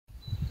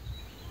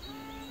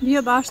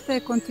Biobašta je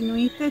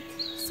kontinuitet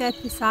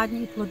setve,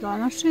 sadnje i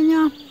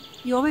plodonošenja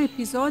i u ovoj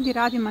epizodi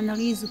radim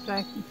analizu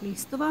projektnih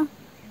listova,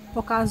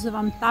 pokazujem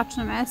vam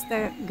tačna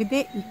mesta gde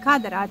i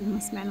kada radimo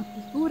smenu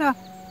kultura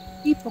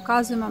i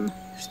pokazujem vam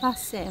šta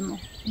sejemo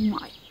u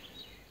maju.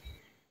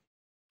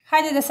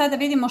 Hajde da sada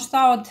vidimo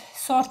šta od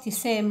sorti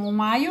sejemo u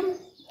maju.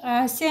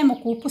 Sejemo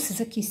kupus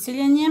za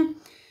kiseljenje.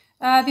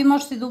 Vi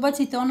možete da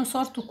ubacite onu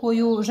sortu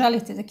koju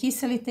želite da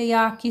kiselite,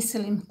 ja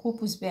kiselim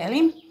kupus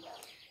beli.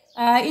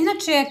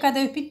 Inače, kada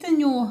je u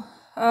pitanju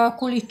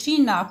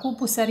količina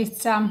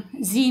kupusarica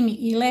zimi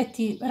i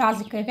leti,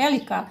 razlika je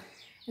velika,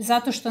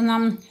 zato što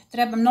nam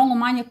treba mnogo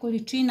manja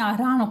količina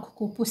ranog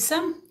kupusa.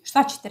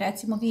 Šta ćete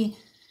recimo vi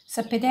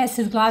sa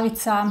 50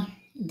 glavica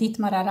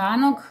ditmara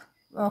ranog,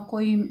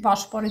 koji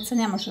vaša porodica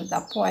ne može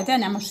da pojede,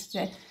 ne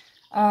možete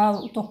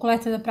u toku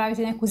leta da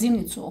pravite neku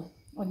zimnicu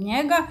od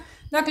njega.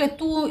 Dakle,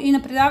 tu i na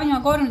predavanjima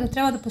govorim da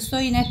treba da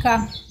postoji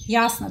neka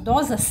jasna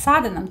doza.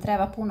 Sada nam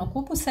treba puno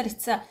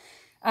kupusarica,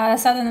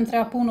 sada nam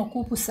treba puno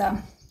kupusa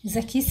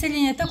za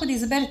kiseljenje, tako da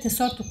izaberete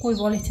sortu koju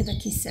volite da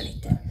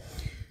kiselite.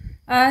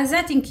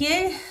 Zatim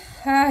kelj.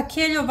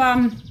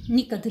 Keljova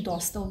nikad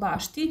dosta u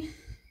bašti,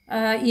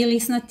 i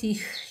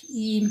lisnatih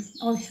i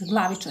ovih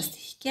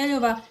glavičastih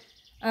keljova.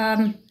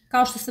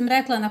 Kao što sam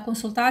rekla na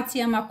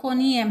konsultacijama, ko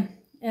nije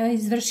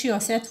izvršio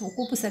setvu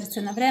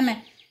kupusarice na vreme,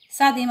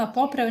 sada ima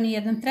popravni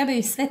jer nam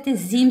trebaju sve te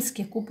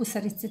zimske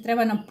kupusarice,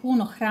 treba nam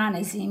puno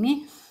hrane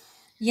zimi,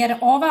 jer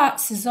ova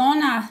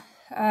sezona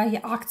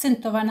je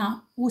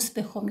akcentovana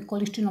uspehom i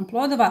količinom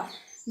plodova.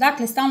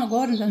 Dakle, stalno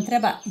govorim da nam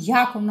treba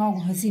jako mnogo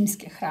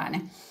zimske hrane.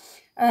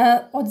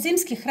 Od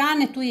zimske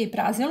hrane tu je i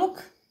praziluk.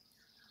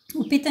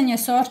 U pitanju je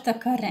sorta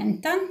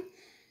karentan.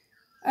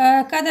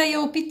 Kada je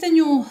u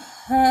pitanju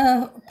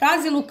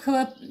praziluk,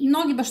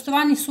 mnogi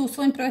baštovani su u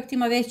svojim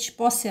projektima već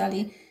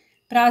posejali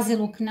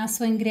praziluk na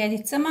svojim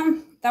gredicama,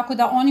 tako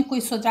da oni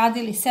koji su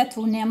odradili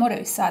setvu ne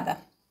moraju sada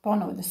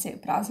ponovo da seju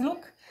praziluk.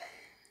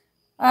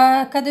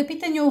 Kada je u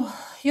pitanju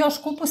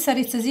još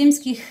kupusarica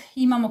zimskih,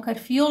 imamo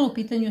karfiol, u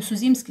pitanju su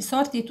zimski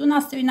sorti i tu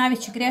nastaju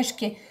najveće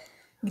greške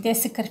gde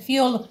se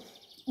karfiol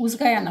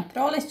uzgaja na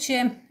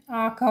proleće,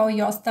 a kao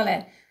i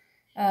ostale,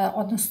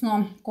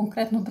 odnosno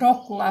konkretno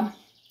brokula,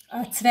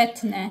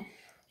 cvetne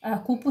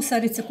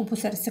kupusarice,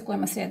 kupusarice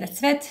kojima se jede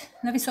cvet,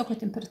 na visokoj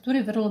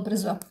temperaturi vrlo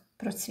brzo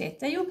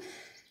procvetaju.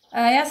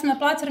 Ja sam na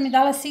platformi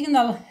dala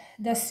signal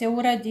da se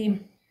uradi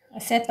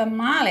setva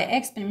male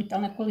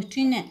eksperimentalne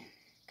količine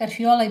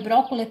karfiola i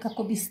brokule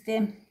kako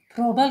biste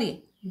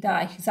probali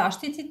da ih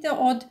zaštitite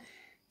od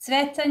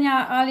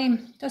cvetanja, ali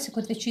to se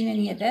kod većine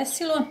nije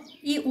desilo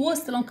i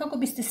uostalom kako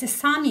biste se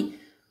sami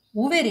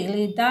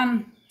uverili da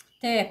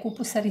te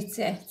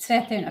kupusarice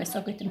cvetaju na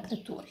visokoj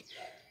temperaturi.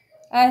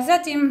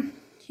 Zatim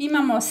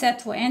imamo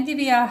setvu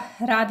endivija,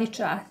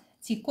 radiča,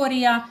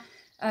 cikorija,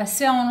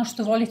 sve ono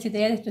što volite da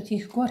jedete od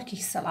tih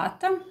gorkih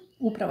salata,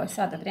 upravo je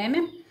sada vreme.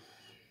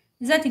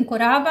 Zatim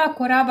koraba.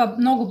 Koraba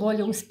mnogo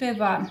bolje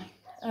uspeva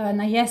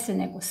na jesen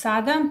nego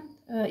sada,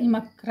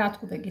 ima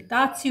kratku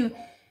vegetaciju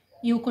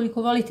i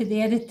ukoliko volite da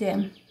jedete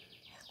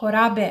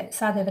korabe,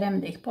 sada je vreme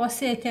da ih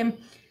posejete.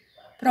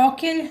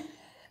 Prokelj.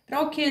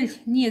 Prokelj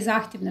nije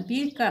zahtevna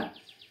biljka,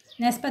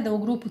 ne spada u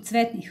grupu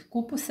cvetnih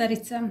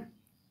kupusarica.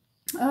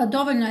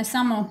 Dovoljno je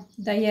samo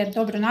da je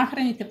dobro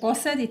nahranite,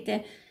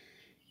 posadite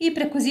i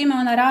preko zime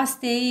ona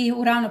raste i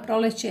u rano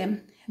proleće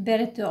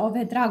berete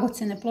ove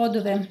dragocene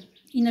plodove,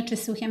 inače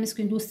se u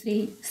hemijskoj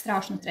industriji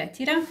strašno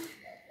tretira.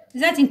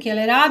 Zatim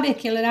kelerabe.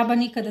 Keleraba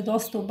nikada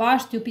dosta u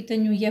bašti, u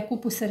pitanju je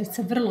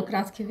kupusarica vrlo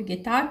kratke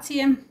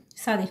vegetacije,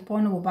 sada ih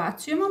ponovo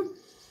ubacujemo.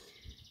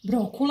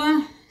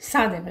 Brokula,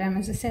 sada je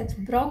vreme za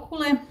setvu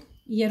brokule,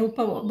 jer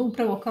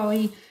upravo kao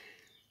i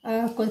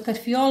kod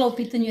karfiola u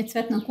pitanju je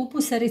cvetna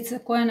kupusarica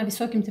koja na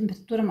visokim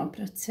temperaturama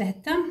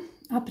procveta,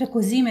 a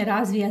preko zime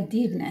razvija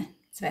divne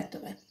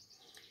cvetove.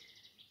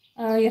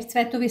 Jer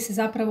cvetovi se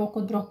zapravo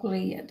kod brokule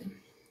i jedu.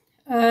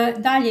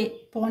 Dalje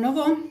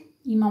ponovo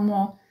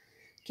imamo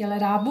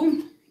kelerabu,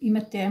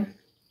 imate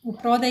u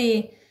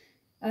prodaji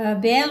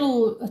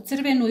belu,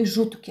 crvenu i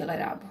žutu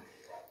kelerabu.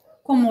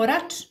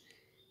 Komorač,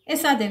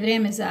 sada je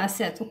vreme za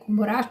setvu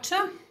komorača,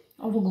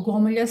 ovog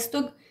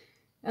gomoljastog,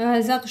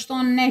 zato što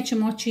on neće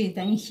moći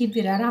da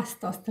inhibira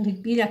rast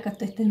ostalih biljaka,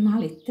 to je taj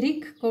mali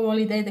trik. Ko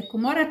voli da jede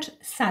komorač,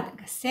 sada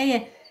ga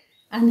seje,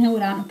 a ne u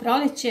rano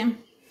proleće.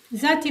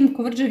 Zatim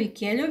kovrđavi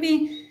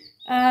keljovi.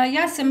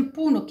 Ja sam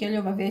puno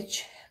keljova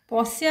već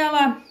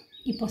posejala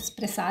i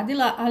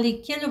presadila,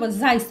 ali keljova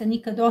zaista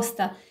nikad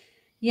dosta,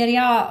 jer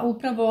ja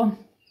upravo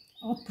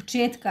od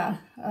početka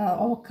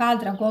ovog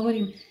kadra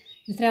govorim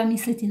da treba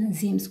misliti na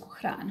zimsku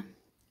hranu.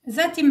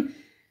 Zatim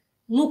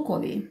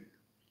lukovi.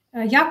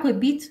 Jako je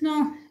bitno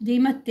da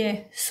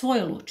imate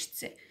svoje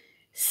lučice.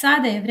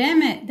 Sada je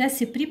vreme da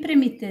se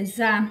pripremite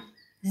za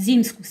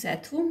zimsku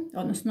setvu,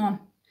 odnosno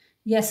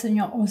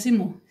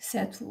jesenjo-ozimu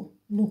setvu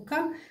luka,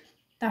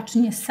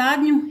 tačnije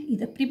sadnju, i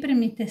da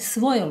pripremite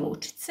svoje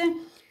lučice.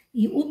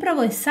 I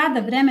upravo je sada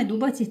vreme da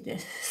ubacite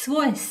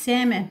svoje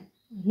seme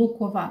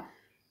lukova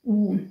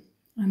u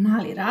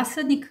mali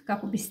rasadnik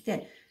kako biste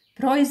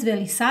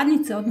proizveli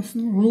sadnice,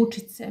 odnosno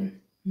lučice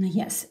na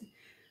jesen.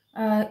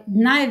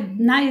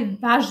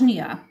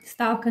 Najvažnija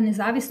stavka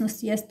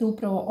nezavisnosti jeste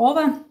upravo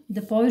ova,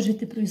 da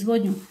povežete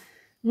proizvodnju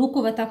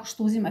lukova tako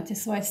što uzimate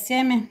svoje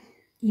sjeme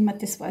i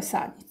imate svoje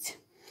sadnice.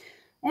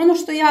 Ono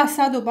što ja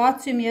sad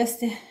ubacujem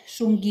jeste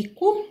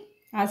šungiku,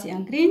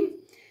 Asian green.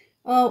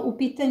 U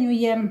pitanju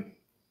je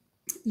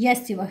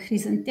jestiva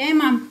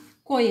hrizantema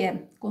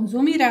koje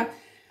konzumira,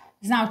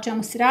 zna o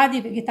čemu se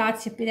radi,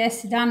 vegetacija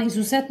 50 dana,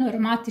 izuzetno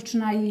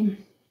aromatična i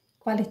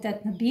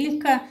kvalitetna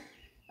biljka,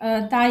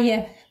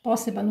 daje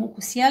poseban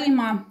ukus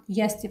jelima,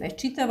 jestiva je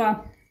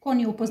čitava, ko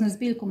nije upoznat s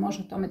biljkom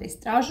može o tome da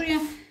istražuje.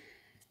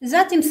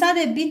 Zatim sada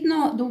je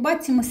bitno da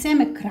ubacimo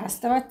seme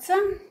krastavaca.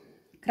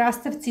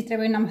 Krastavci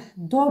trebaju nam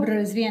dobro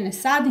razvijene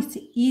sadnice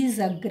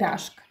iza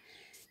graška.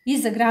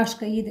 Iza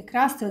graška ide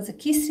krastavac za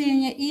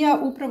kiseljenje i ja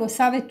upravo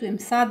savjetujem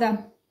sada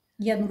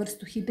jednu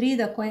vrstu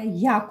hibrida koja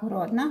je jako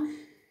rodna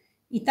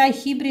i taj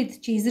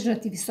hibrid će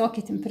izdržati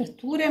visoke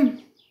temperature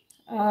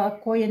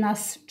koje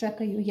nas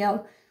čekaju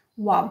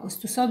u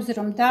avgustu. S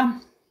obzirom da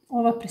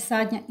ova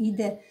presadnja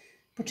ide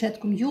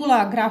početkom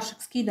jula,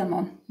 grašak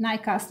skidamo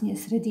najkasnije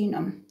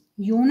sredinom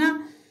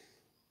juna,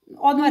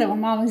 odmaramo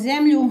malo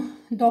zemlju,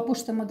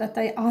 dopuštamo da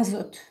taj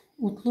azot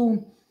u tlu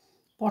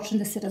počne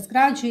da se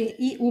razgrađuje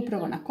i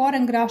upravo na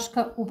koren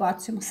graška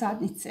ubacujemo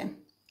sadnice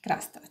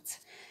krastavaca.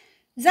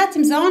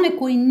 Zatim za one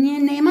koji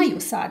nemaju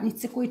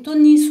sadnice, koji to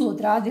nisu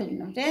odradili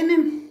na vreme,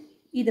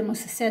 idemo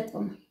sa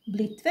setvom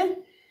blitve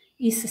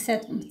i sa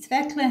setvom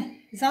cvekle,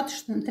 zato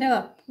što nam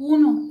treba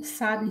puno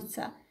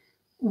sadnica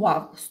u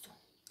avgustu.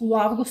 U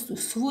avgustu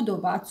svuda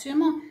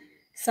ubacujemo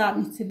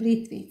sadnice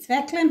blitve i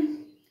cvekle,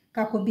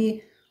 kako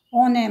bi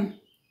one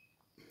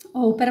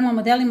u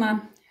permamodelima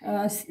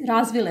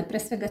razvile, pre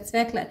svega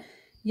cvekle,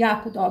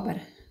 jako dobar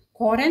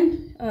koren.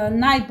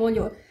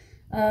 Najbolju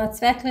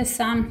cvekle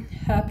sam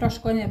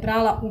prošle godine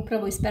brala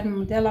upravo iz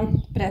permamodela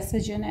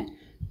presađene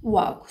u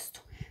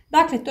avgustu.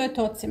 Dakle, to je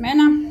to od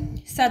semena.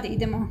 Sada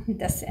idemo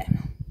da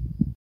sejemo.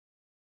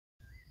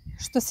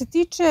 Što se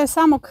tiče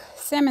samog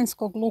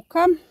semenskog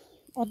luka,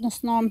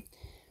 odnosno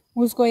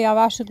uzgoja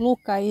vašeg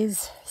luka iz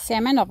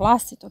semena,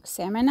 vlastitog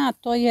semena,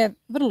 to je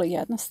vrlo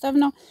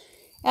jednostavno.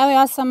 Evo,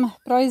 ja sam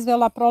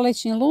proizvela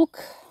prolećni luk,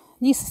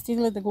 nisam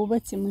stigla da ga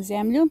ubacim u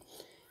zemlju.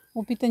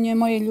 U pitanju je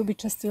moj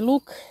ljubičasti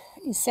luk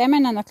iz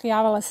semena,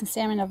 naklijavala sam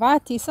seme na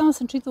vati i samo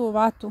sam čitavu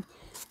vatu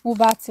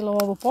ubacila u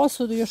ovu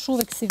posudu. Još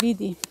uvek se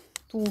vidi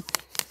tu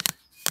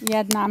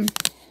jedna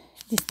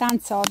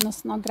distanca,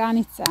 odnosno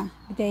granica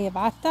gde je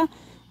vata.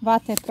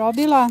 Vata je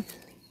probila,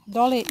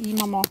 dole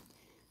imamo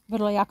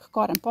vrlo jak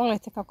koren.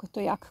 Pogledajte kako je to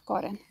jak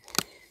koren.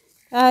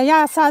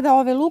 Ja sada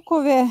ove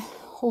lukove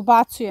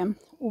ubacujem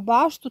u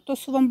baštu. To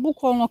su vam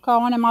bukvalno kao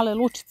one male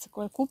lučice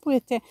koje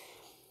kupujete,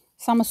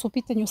 samo su u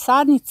pitanju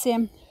sadnice.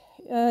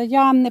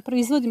 Ja ne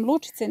proizvodim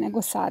lučice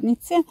nego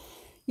sadnice,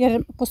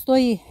 jer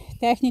postoji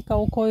tehnika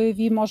u kojoj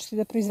vi možete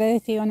da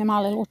proizvedete i one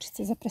male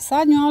lučice za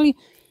presadnju, ali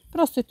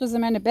prosto je to za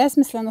mene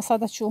besmisleno.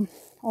 Sada ću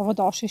ovo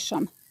da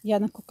ošišam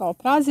jednako kao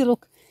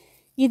praziluk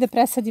i da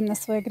presadim na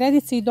svoje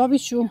gredice i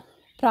dobit ću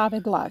prave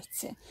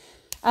glavice.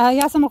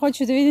 Ja samo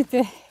hoću da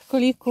vidite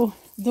koliko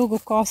dugu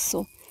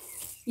kosu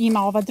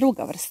ima ova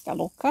druga vrsta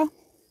luka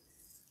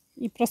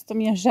i prosto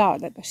mi je žao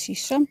da ga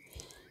šišam.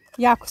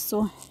 Jako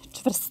su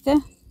čvrste,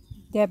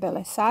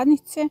 debele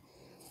sadnice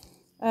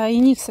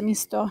i njih sam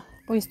isto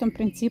po istom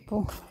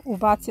principu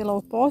ubacila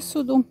u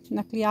posudu,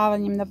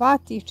 naklijavanjem na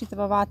vati i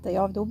čitava vata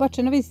je ovde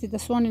ubačena. Vidite da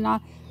su oni na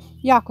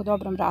jako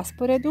dobrom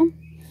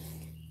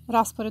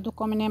rasporedu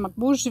kome nema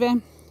gužve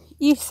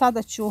i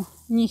sada ću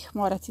njih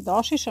morati da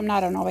ošišam.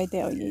 Naravno, ovaj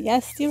deo je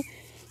jestiv,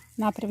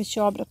 napravit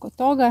ću obrok od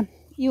toga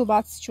i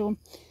ubacit ću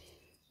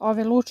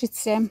ove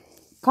lučice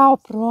kao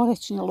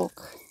prolećni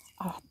luk.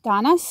 A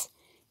danas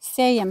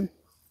sejem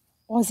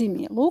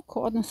ozimni luk,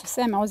 odnosno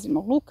seme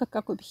ozimog luka,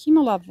 kako bih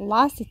imala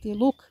vlastiti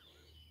luk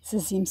za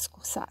zimsku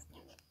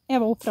sadnju.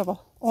 Evo, upravo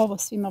ovo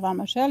svima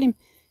vama želim.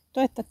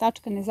 To je ta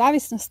tačka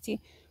nezavisnosti.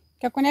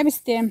 Kako ne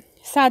biste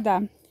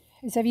sada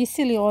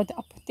zavisili od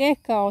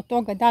apoteka, od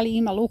toga da li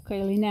ima luka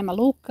ili nema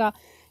luka,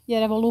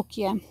 jer evo luk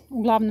je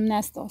uglavnom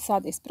nestao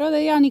sada iz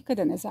prodaje. Ja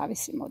nikada ne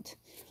zavisim od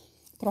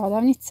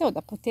prodavnice, od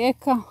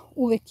apoteka.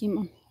 Uvek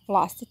imam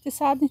vlastite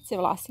sadnice,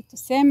 vlastito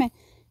seme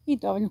i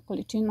dovoljnu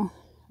količinu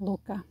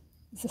luka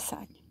za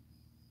sadnju.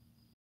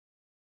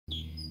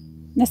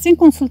 Na svim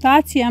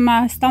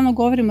konsultacijama stalno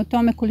govorim o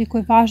tome koliko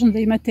je važno da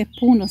imate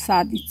puno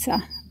sadnica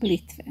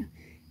blitve.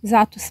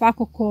 Zato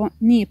svako ko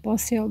nije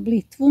posejao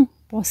blitvu,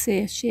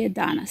 posejaće je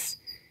danas.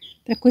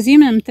 Preko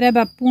zime nam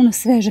treba puno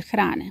sveže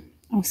hrane,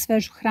 a u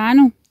svežu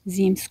hranu,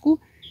 zimsku,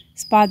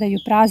 spadaju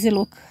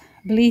praziluk,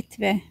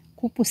 blitve,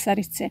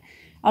 kupusarice,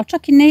 ali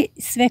čak i ne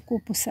sve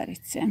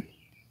kupusarice.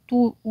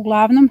 Tu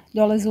uglavnom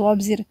dolaze u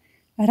obzir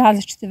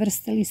različite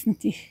vrste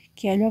lisnatih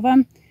keljova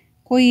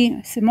koji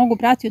se mogu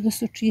brati,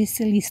 odnosno čiji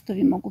se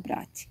listovi mogu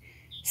brati.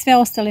 Sve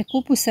ostale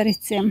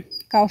kupusarice,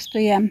 kao što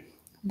je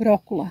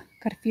brokula,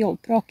 karfiol,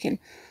 prokelj,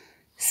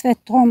 sve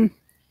to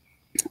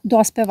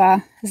dospeva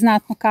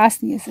znatno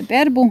kasnije za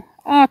berbu,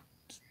 a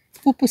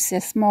kupuse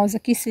smo za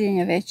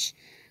kiseljenje već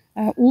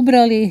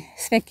ubrali,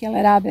 sve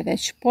kelerabe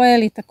već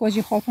pojeli,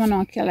 također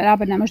hohmanova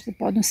keleraba ne može da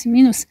podnosi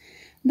minus.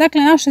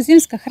 Dakle, naša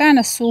zimska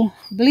hrana su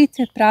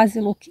blitve, prazi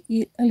luk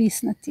i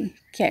lisnati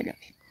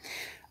keljevi.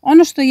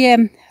 Ono što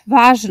je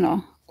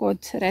važno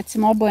kod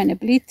recimo obojene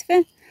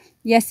blitve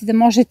jeste da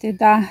možete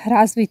da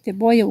razvojite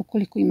boje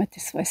ukoliko imate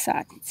svoje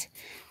sadnice.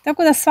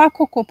 Tako da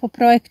svako ko po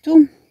projektu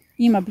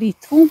ima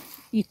blitvu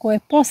i ko je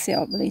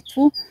posejao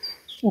blitvu,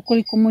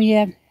 ukoliko mu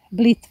je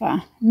blitva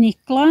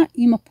nikla,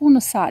 ima puno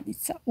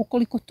sadnica.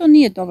 Ukoliko to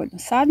nije dovoljno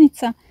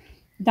sadnica,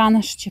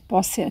 danas će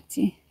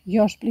posejati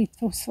još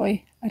blitve u svoj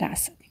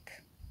rasadnik.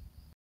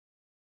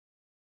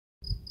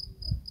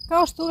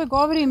 Kao što uvek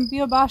govorim,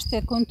 Biobašta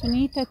je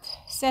kontinuitet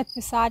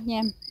setve,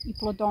 sadnje i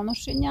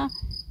plodonošenja.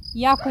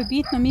 Jako je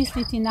bitno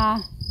misliti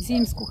na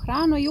zimsku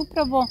hranu i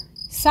upravo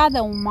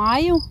sada u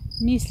maju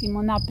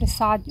mislimo na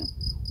presadnju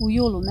u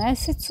julu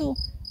mesecu,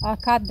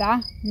 kada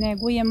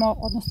negujemo,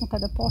 odnosno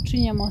kada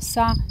počinjemo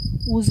sa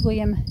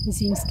uzgojem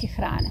zimske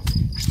hrane.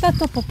 Šta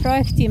to po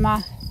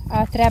projektima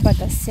treba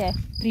da se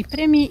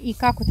pripremi i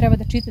kako treba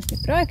da čitate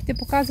projekte,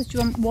 pokazat ću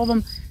vam u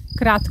ovom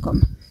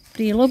kratkom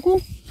prilogu.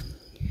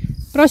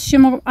 Proći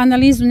ćemo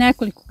analizu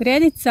nekoliko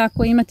gredica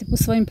koje imate po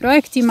svojim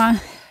projektima.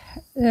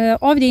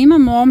 Ovdje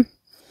imamo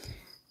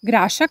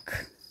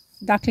grašak,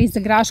 dakle iza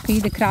graška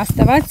ide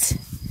krastavac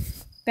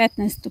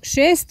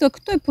 15.6.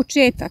 To je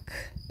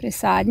početak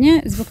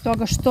presadnje, zbog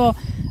toga što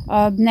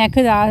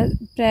nekada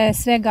pre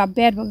svega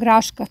berba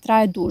graška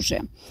traje duže.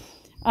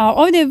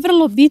 Ovdje je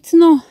vrlo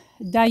bitno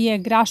da je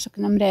grašak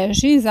na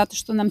mreži, zato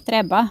što nam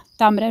treba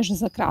ta mreža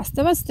za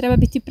krastavac. Treba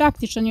biti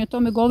praktičan i o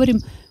tome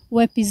govorim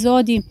u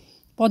epizodi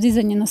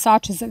podizanje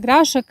nosača za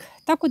grašak,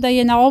 tako da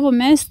je na ovom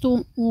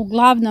mestu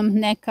uglavnom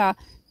neka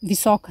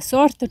visoka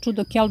sorta,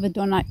 čudo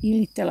kelvedona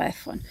ili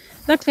telefon.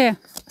 Dakle,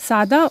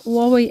 sada u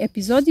ovoj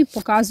epizodi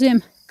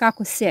pokazujem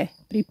kako se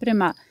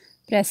priprema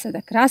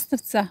presada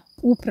krastavca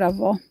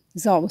upravo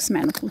za ovu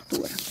smenu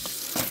kultura.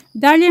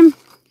 Dalje,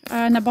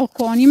 na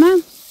balkonima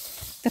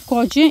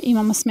također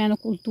imamo smenu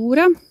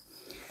kultura.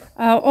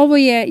 Ovo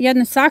je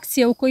jedna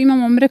sakcija u kojoj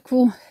imamo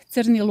mrkvu,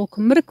 crni luk,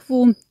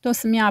 mrkvu. To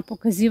sam ja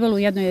pokazivala u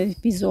jednoj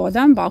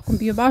epizoda, balkon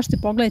Biobašte,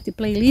 pogledajte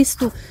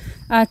playlistu.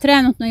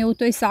 Trenutno je u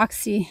toj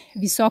saksiji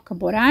visoka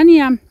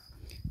boranija,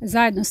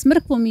 zajedno s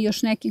mrkvom i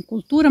još nekim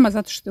kulturama,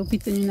 zato što je u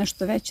pitanju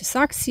nešto veća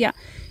saksija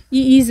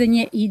i iza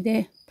nje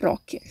ide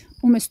prokelj.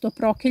 Umjesto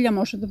prokelja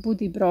može da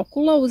bude i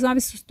brokula, u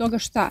zavisnosti od toga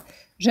šta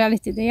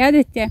želite da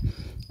jedete.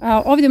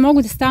 Ovdje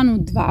mogu da stanu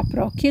 2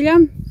 prokelja,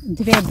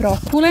 2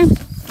 brokule,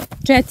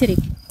 4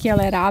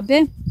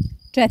 kelerabe,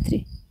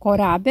 4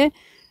 korabe,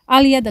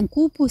 ali 1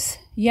 kupus,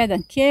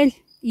 1 kelj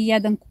i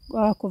 1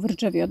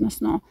 kovrđavi,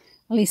 odnosno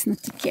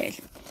lisnati kelj.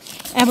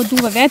 Evo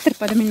duva vetar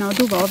pa da mi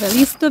naoduva ove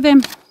listove.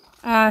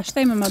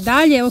 Šta imamo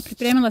dalje? Evo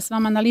pripremila sam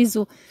vam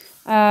analizu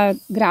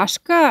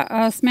graška,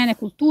 smene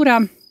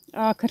kultura,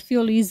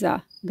 karfiol iza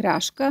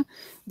graška.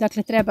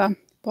 Dakle, treba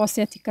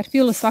posejati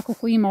karfiolu. Svako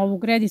ko ima ovu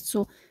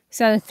gredicu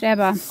sada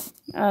treba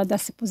da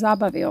se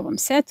pozabavi ovom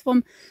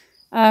setvom.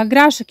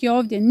 Grašak je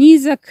ovdje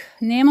nizak,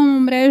 nemamo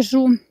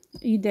mrežu,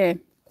 ide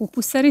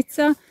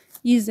kupusarica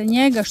iza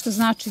njega, što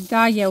znači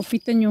da je u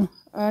pitanju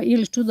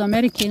ili čudo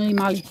Amerike ili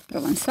mali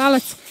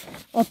provansalac.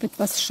 Opet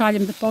vas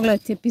šaljem da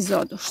pogledate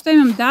epizodu. Šta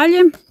imam dalje?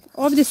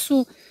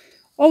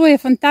 Ovo je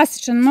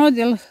fantastičan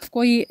model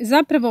koji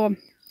zapravo,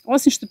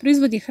 osim što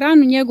proizvodi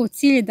hranu, njegov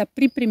cilj je da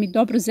pripremi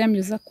dobru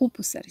zemlju za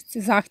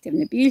kupusarice,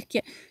 zahtjevne biljke,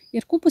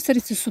 jer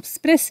kupusarice su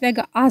pre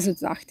svega azot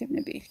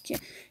zahtjevne biljke.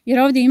 Jer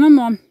ovdje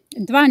imamo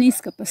 2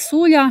 niska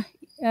pasulja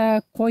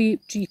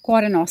čiji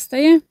koren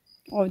ostaje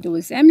ovdje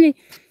u zemlji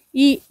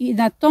i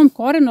na tom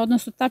korenu,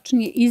 odnosno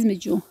tačnije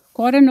između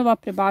korenova,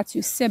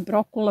 prebacuju se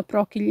brokula,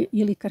 prokelj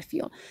ili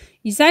karfiol.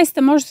 I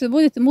zaista možete da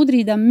budete mudri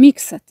i da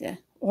miksate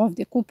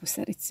ovdje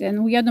kupusarice.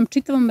 U jednom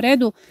čitavom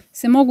redu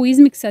se mogu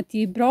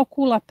izmiksati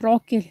brokula,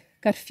 prokelj,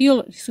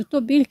 karfiol, su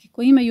to biljke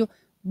koje imaju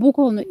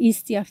bukvalno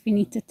isti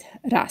afinitet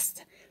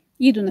rasta.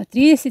 Idu na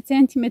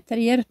 30 cm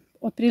jer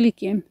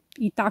otprilike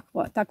i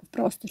takav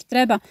prostor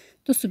treba.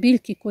 To su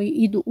biljke koji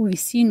idu u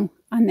visinu,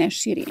 a ne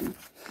širinu.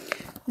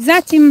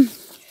 Zatim,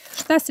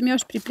 šta sam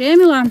još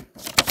pripremila?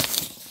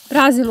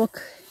 Praziluk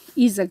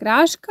iza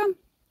graška.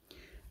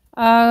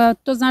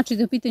 To znači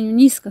da je u pitanju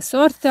niska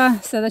sorta.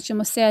 Sada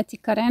ćemo sejati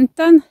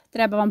karentan.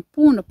 Treba vam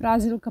puno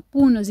praziluka,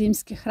 puno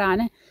zimske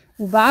hrane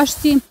u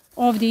bašti.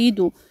 Ovdje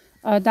idu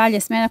dalje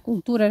smena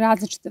kulture,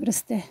 različite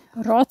vrste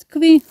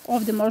rotkvi.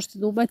 Ovdje možete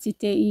da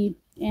ubacite i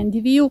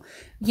endiviju,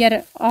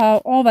 jer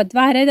ova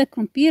 2 reda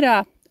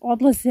krompira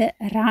odlaze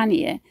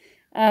ranije.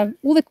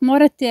 Uvek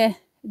morate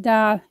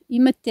da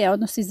imate,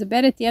 odnosno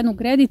izaberete jednu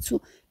gredicu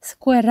s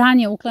koje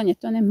ranije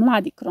uklanjate onaj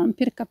mladi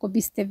krompir, kako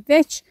biste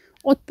već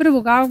od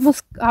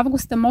 1.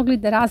 avgusta mogli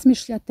da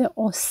razmišljate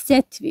o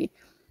setvi,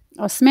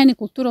 o smeni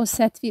kultura, o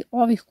setvi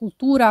ovih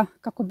kultura,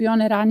 kako bi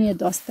one ranije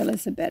dospele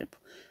za berbu.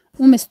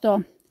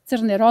 Umjesto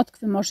crne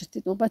rotkve možete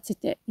da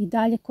ubacite i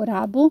dalje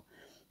korabu.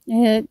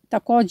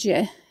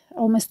 Također,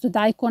 umjesto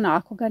dajkona,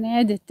 ako ga ne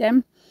jedete,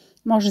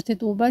 možete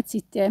da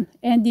ubacite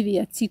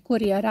endivija,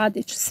 cikorija,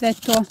 radeć, sve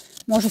to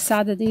može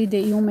sada da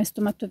ide i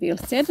umesto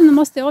matovilca. Jedno nam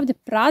ostaje ovde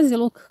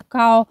praziluk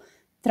kao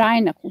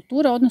trajna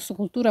kultura, odnosno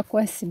kultura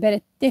koja se bere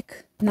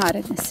tek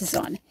naredne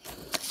sezone.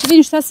 Da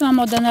vidim šta sam vam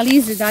od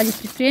analize dalje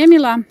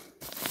pripremila.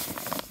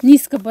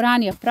 Niska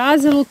boranija,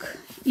 praziluk,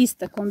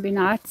 ista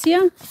kombinacija,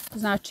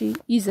 znači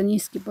iza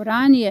niske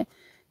boranije,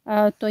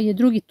 to je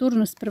drugi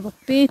turnus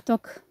 1.5.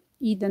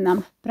 ide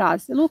nam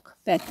praziluk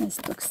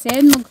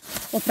 15.7.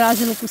 O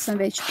praziluku sam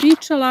već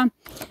pričala.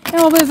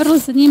 Evo, ovo je vrlo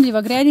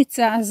zanimljiva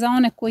gredica za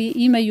one koji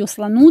imaju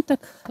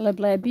slanutak,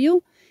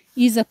 leblebiju,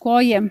 iza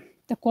koje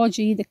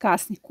takođe ide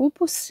kasni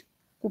kupus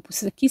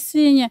za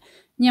kiseljenje.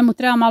 Njemu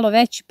treba malo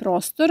veći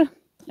prostor,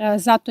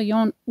 zato je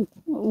on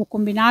u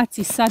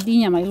kombinaciji sa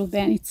dinjama i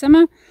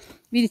lubenicama.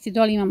 Vidite,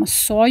 dole imamo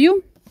soju,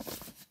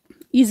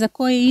 iza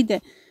koje ide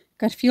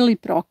karfil i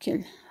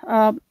prokelj.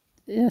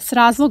 S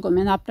razlogom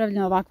je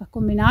napravljena ovakva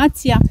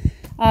kombinacija.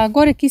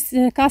 Gore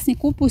kasni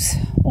kupus,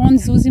 on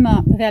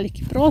zauzima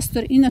veliki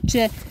prostor.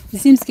 Inače,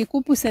 zimske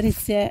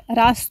kupusarice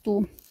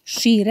rastu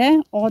šire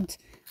od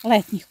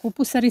letnjih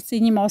kupusarica i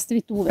njima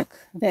ostavite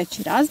uvek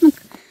veći razmak.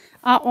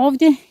 A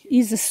ovdje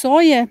iza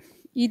soje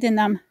ide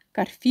nam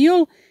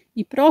karfil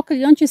i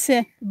prokelj. On će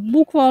se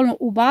bukvalno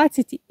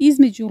ubaciti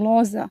između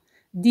loza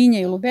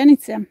dinje i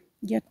lubenice,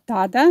 jer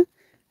tada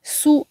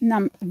su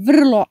nam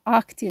vrlo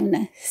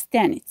aktivne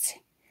stenice.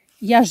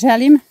 Ja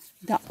želim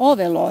da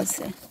ove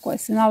loze koje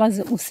se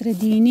nalaze u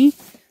sredini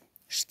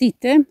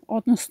štite,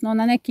 odnosno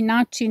na neki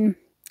način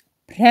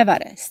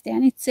prevare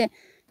stenice,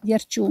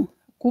 jer ću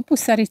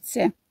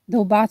kupusarice da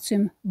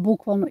ubacujem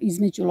bukvalno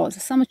između loza.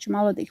 Samo ću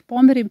malo da ih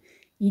pomerim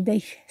i da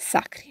ih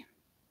sakrijem.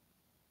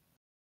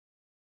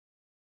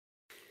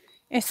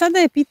 Sada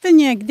je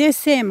pitanje gde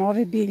sejemo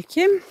ove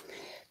biljke,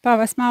 pa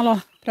vas malo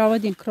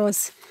provodim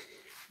kroz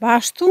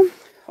baštu,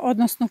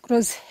 odnosno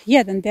kroz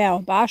jedan deo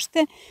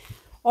bašte.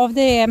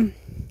 Ovde je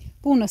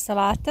puno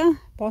salata,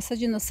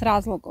 posađeno s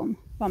razlogom,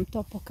 vam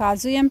to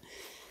pokazujem.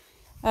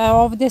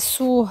 Ovde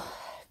su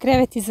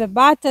kreveti za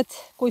batat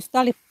koji su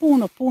dali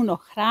puno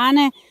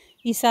hrane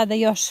i sada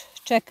još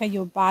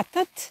čekaju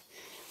batat.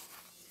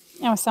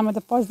 Evo samo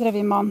da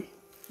pozdravimo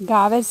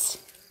gavez,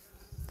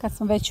 kad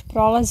sam već u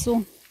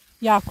prolazu,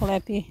 jako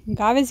lepi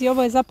gavezi.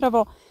 Ovo je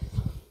zapravo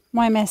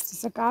moje mesto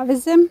za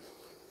gaveze.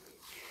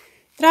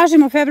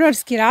 Tražimo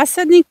februarski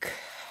rasadnik.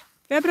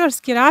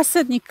 Februarski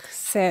rasadnik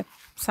se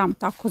samo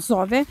tako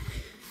zove,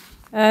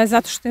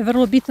 zato što je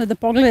vrlo bitno da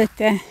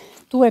pogledate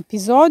tu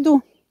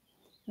epizodu,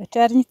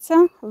 večernjica,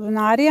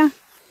 lunarija,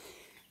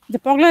 da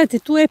pogledate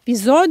tu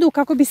epizodu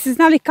kako biste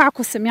znali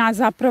kako sam ja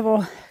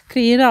zapravo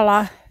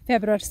kreirala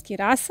februarski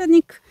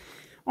rasadnik.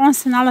 On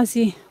se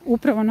nalazi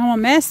upravo na ovom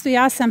mestu.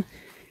 Ja sam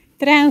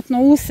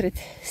trenutno usred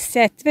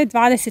setve,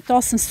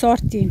 28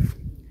 sorti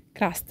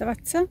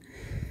krastavaca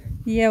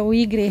je u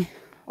igri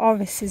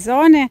ove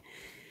sezone,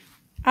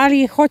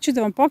 ali hoću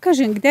da vam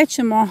pokažem gde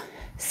ćemo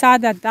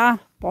sada da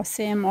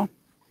posejemo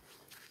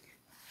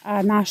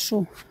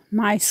našu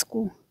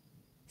majsku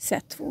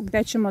setvu,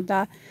 gde ćemo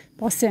da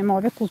posejemo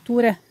ove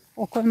kulture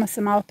o kojima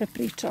sam malo pre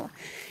pričala.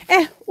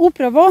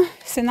 Upravo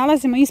se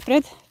nalazimo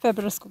ispred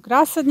februarskog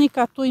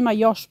rasadnika, tu ima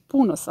još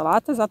puno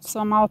salata, zato sam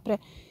vam malo pre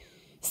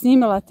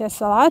snimila te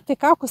salate.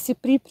 Kako se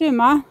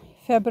priprema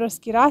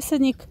februarski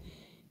rasadnik,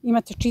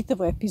 imate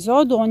čitavu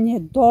epizodu, on je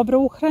dobro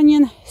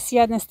uhranjen, s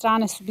jedne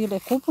strane su bile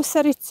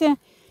kupusarice,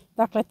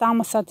 dakle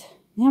tamo sad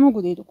ne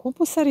mogu da idu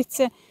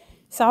kupusarice,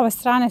 sa ove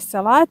strane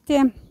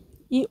salate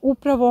i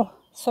upravo,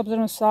 s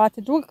obzirom da su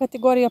salate druga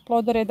kategorija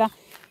plodoreda,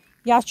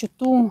 ja ću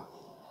tu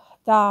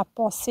da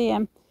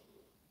posejem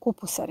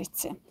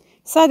kupusarice.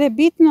 Sada je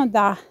bitno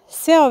da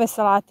sve ove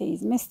salate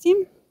izmestim,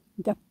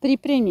 da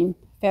pripremim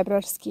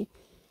februarski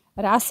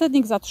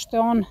rasadnik, zato što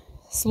je on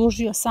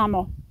služio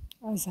samo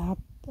za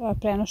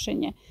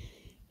prenošenje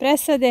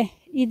presade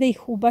i da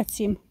ih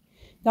ubacim,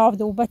 da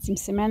ovde ubacim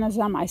semena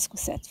za majsku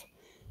setvu.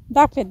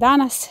 Dakle,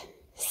 danas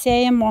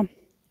sejemo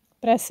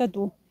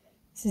presadu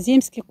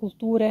zimske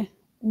kulture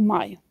u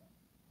maju.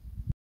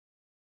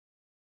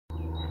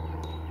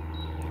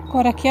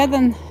 Korak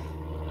 1.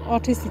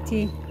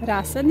 Očistiti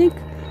rasadnik,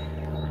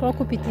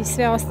 pokupiti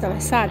sve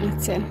ostale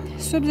sadnice.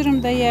 S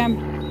obzirom da je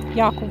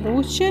jako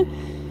vruće,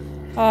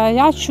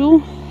 ja ću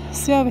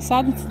sve ove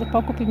sadnice da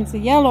pokupim za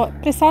jelo.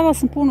 Presadila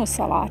sam puno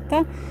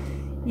salata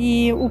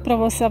i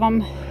upravo sam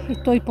vam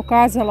to i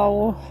pokazala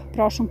u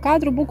prošlom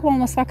kadru.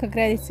 Bukvalno svaka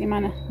gredica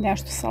ima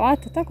nešto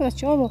salata, tako da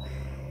će ovo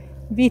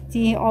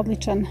biti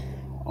odličan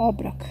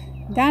obrok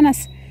danas.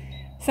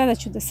 Sada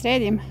ću da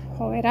sredim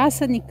ovaj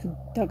rasadnik,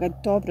 da ga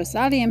dobro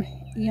zalijem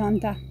i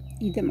onda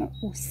idemo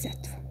u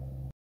setvu.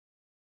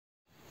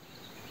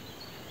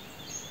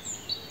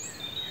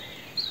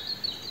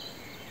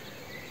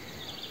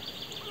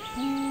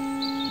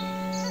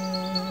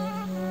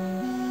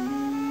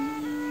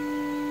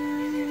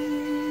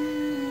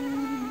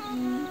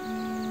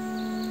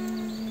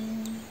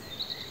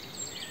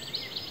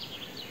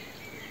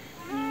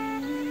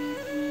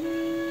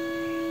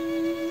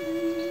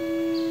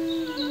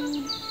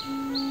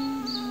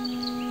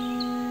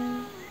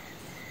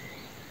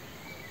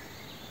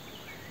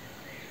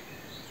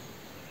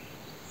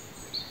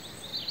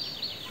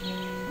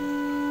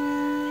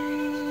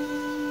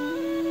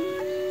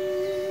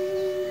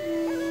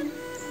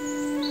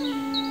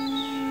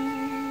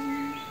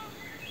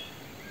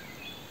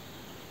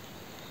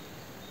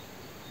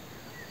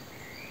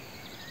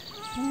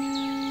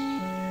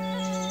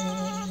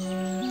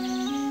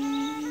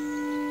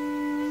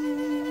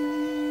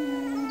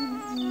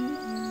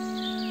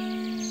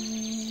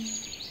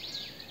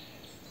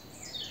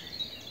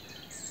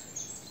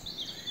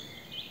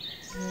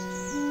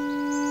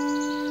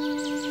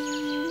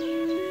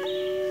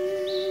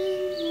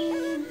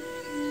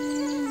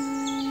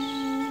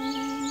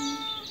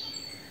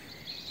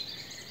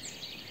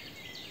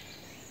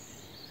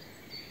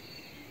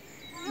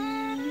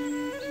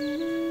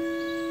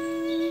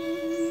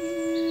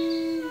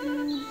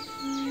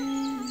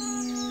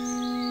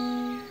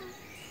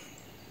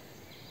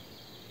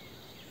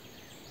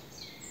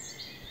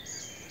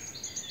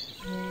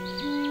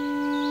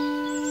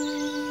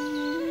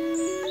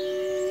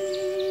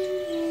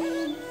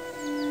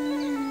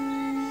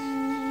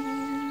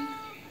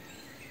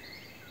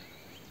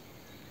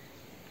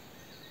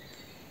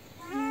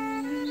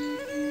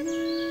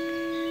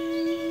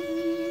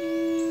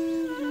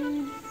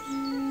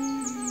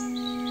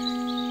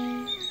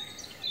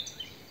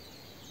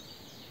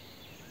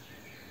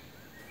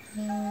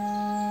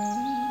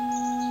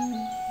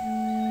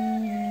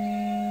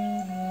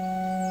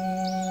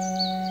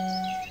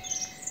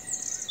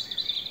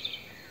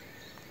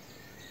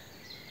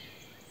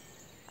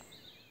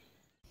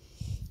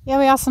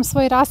 Evo ja sam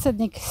svoj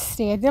rasadnik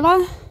sredila,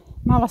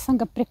 malo sam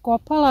ga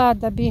prekopala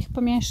da bih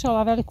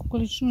pomiješala veliku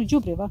količinu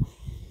đubriva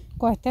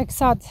koja tek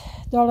sad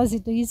dolazi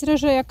do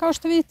izražaja. Kao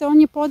što vidite,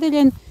 on je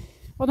podeljen,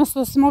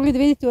 odnosno ste mogli da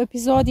vidite u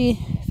epizodi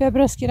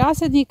Februarski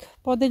rasadnik,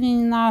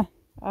 podeljen na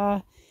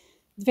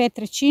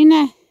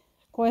 2/3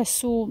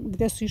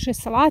 gde su išle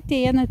salate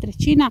i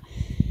 1/3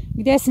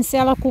 gdje sam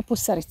sela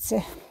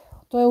kupusarice.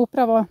 To je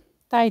upravo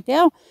taj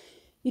deo.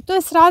 I to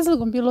je s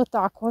razlogom bilo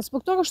tako,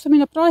 zbog toga što mi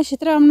na proleće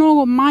treba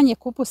mnogo manje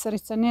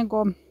kupusarica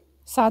nego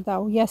sada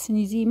u jesen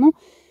i zimu,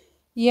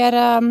 jer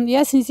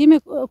jesen i zime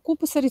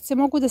kupusarice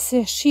mogu da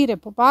se šire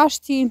po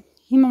bašti,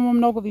 imamo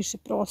mnogo više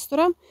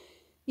prostora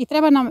i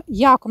treba nam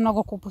jako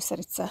mnogo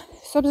kupusarica.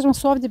 S obzirom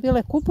su ovdje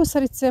bile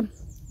kupusarice,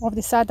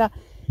 ovdje sada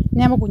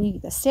ne mogu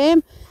njih da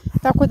sejem,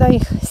 tako da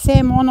ih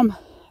sejem u onom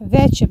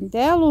većem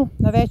delu,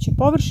 na većoj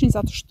površini,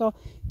 zato što,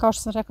 kao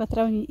što sam rekla,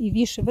 treba mi i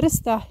više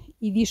vrsta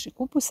i više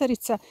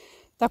kupusarica.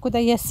 Tako da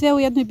je sve u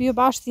jednoj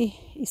biobašti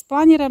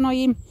isplanirano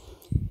i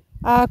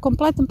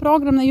kompletan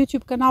program na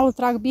YouTube kanalu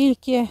Trag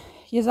Biljke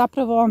je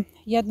zapravo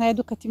jedna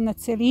edukativna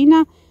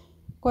celina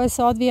koja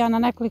se odvija na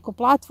nekoliko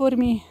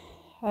platformi,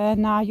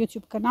 na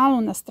YouTube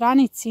kanalu, na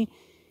stranici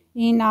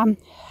i na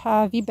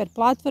Viber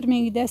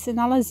platformi gdje se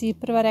nalazi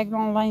prva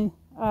regionalna online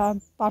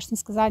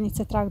baštinska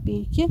zajednica Trag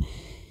Biljke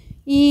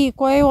i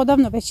koja je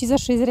odavno već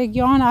izašla iz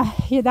regiona,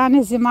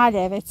 11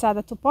 zemalja je već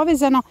sada tu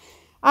povezano.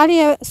 Ali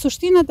je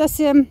suština da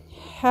se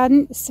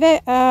sve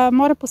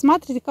mora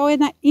posmatrati kao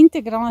jedna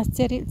integralna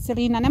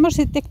celina. Ne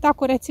možete tek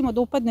tako recimo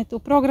da upadnete u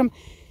program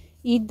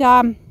i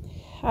da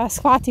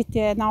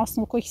shvatite na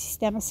osnovu kojih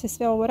sistema se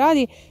sve ovo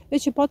radi,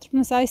 već je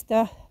potrebno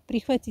zaista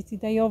prihvatiti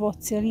da je ovo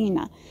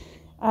celina.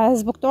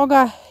 Zbog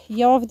toga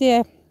je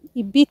ovdje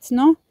i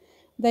bitno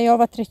da je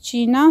ova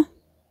 1/3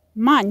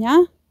 manja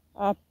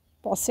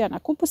posejana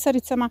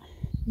kupusaricama,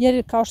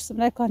 jer kao što sam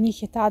rekla,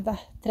 njih je tada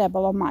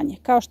trebalo manje.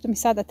 Kao što mi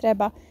sada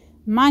treba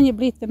manje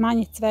blitve,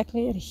 manje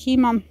cvekle jer ih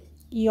imam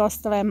i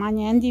ostale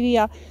manje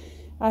endivija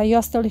i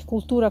ostalih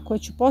kultura koje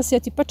ću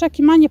posijati, pa čak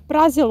i manje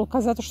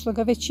prazeluka zato što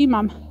ga već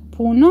imam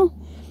puno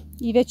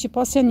i već je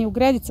posijanje u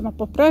gredicama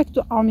po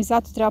projektu, ali mi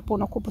zato treba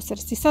puno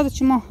kupusarica. I sada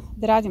ćemo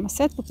da radimo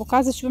setvu,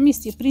 pokazat ću vam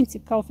isti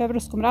princip kao u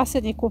februarskom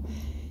rasadniku,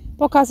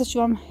 pokazat ću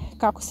vam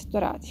kako se to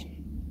radi.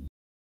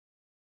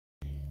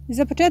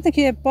 Za početak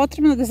je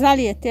potrebno da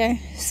zalijete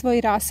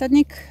svoj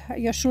rasadnik,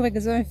 još uvek ga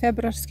zovem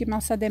februarskim,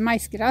 ali sada je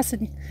majski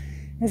rasadnik.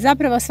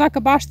 Zapravo svaka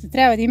bašta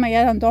treba da ima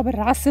jedan dobar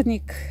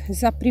rasadnik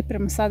za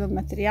pripremu sadnog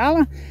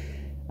materijala.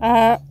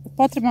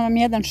 Potreban vam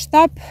je jedan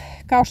štap,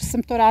 kao što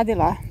sam to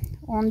radila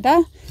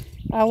onda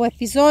u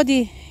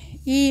epizodi,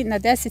 i na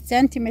 10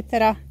 cm.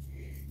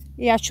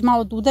 Ja ću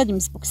malo da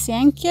udaljim zbog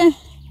sjenke,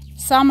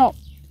 samo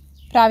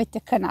pravite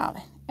kanale.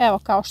 Evo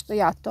kao što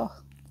ja to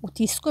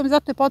utiskujem,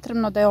 zato je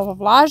potrebno da je ovo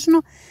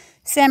vlažno.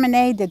 Seme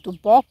ne ide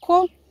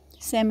duboko,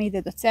 seme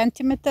ide do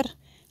centimetar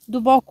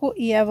duboko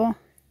i evo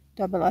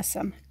dobila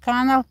sam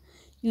kanal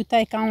i u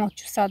taj kanal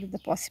ću sada da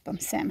posipam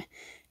seme.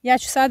 Ja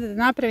ću sada da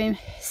napravim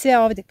sve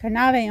ovdje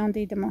kanale i onda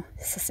idemo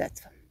sa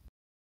setvom.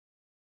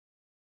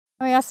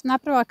 Evo ja sam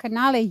napravila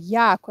kanale,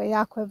 jako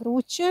je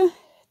vruće,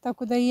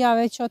 tako da i ja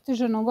već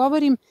otežano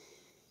govorim.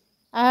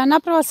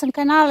 Napravila sam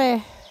kanale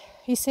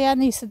i sa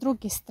jedne i sa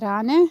druge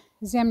strane,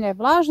 zemlja je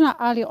vlažna,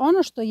 ali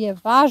ono što je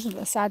važno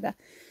da sada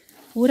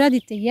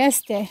uradite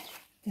jeste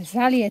da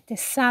zalijete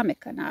same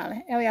kanale.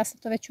 Evo ja sam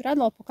to već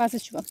uradila, ali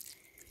pokazat ću vam.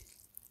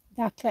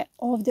 Dakle,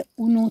 ovdje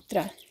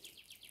unutra.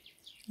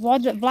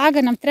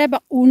 Vlaga nam treba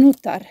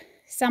unutar,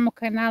 samo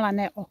kanala,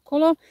 ne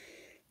okolo.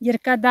 Jer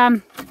kada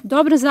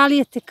dobro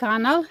zalijete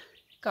kanal,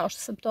 kao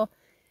što sam to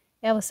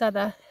evo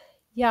sada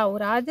ja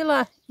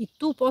uradila, i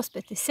tu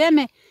pospete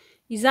seme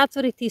i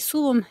zatvorite i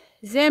suvom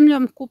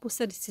zemljom,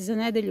 kupusarice za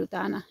nedelju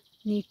dana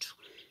niču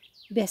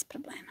bez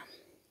problema.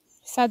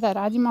 Sada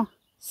radimo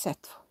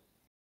setvu.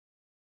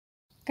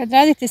 Kad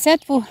radite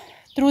setvu,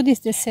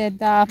 trudite se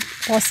da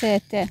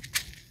posejete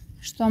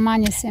što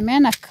manje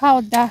semena,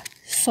 kao da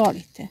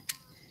solite.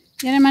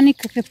 Jer nema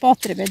nikakve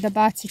potrebe da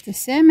bacite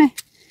seme,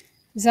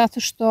 zato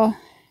što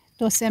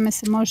to seme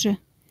se može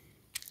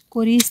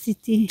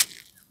koristiti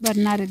bar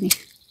narednih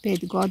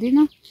 5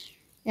 godina.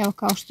 Evo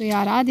kao što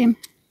ja radim,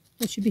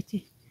 to će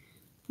biti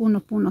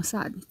puno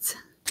sadnica.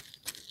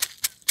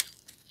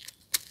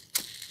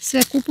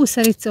 Sve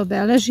kupusarice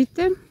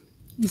obeležite,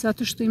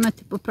 zato što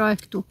imate po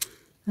projektu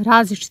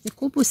različite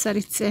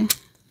kupusarice.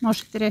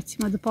 Možete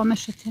recimo da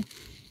pomešate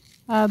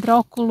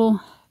brokulu,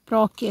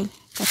 prokelj,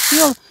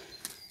 kačil,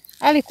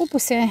 ali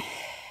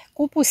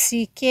kupus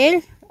i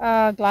kelj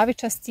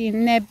glavičasti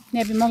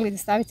ne bi mogli da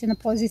stavite na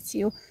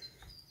poziciju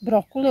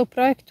brokule u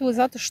projektu,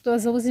 zato što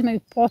zauzimaju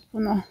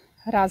potpuno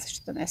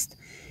različito mesto.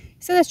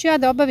 Sada ću ja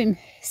da obavim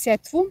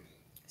setvu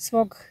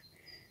svog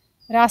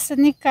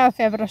rasadnika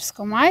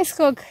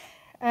februarsko-majskog.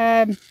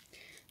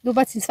 Da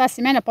ubacim sva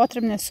semena,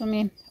 potrebne su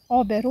mi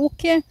obe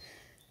ruke.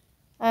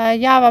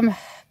 Ja vam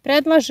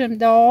predlažem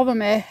da o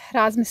ovome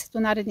razmislite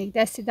u narednih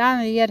 10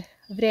 dana, jer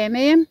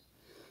vreme je.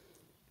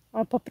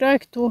 Po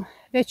projektu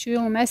već u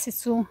julu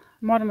mesecu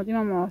moramo da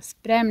imamo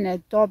spremne,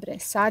 dobre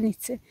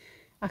sadnice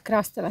a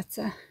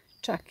krastavaca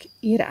čak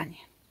i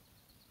ranije.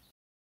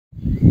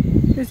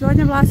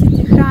 Proizvodnja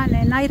vlastite hrane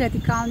je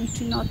najradikalniji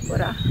čin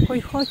otpora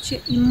koji hoće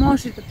i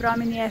može da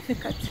promeni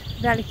efekat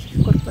velikih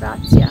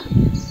korporacija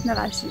na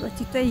vaš život.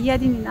 I to je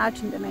jedini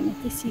način da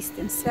menjate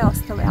sistem, sve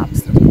ostalo je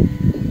apsurdno.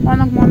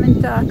 Onog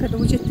momenta kada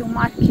uđete u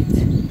market,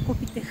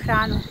 kupite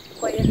hranu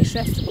koja je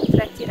višestruko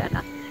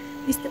tretirana,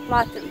 vi ste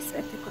platili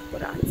sve te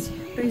korporacije.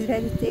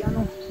 Proizvedite i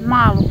onu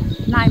malu,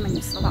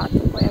 najmanju salatu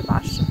koja je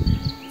vaša.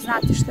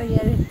 Znate šta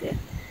jedete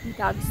i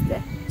dali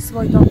ste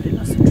svoj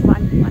doprinos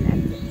očuvanju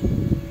planete.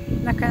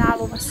 Na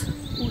kanalu vas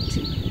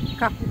učim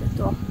kako da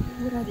to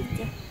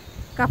uradite,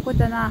 kako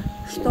da na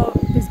što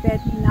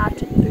bezbedniji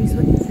način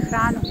proizvodite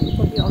hranu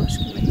po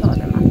biološkim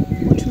metodama.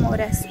 Učimo o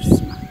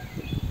resursima.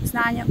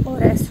 Znanje o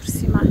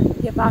resursima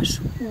je vaš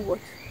uvod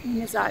u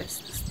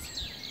nezavisnost.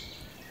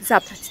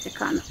 Zapratite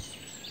kanal.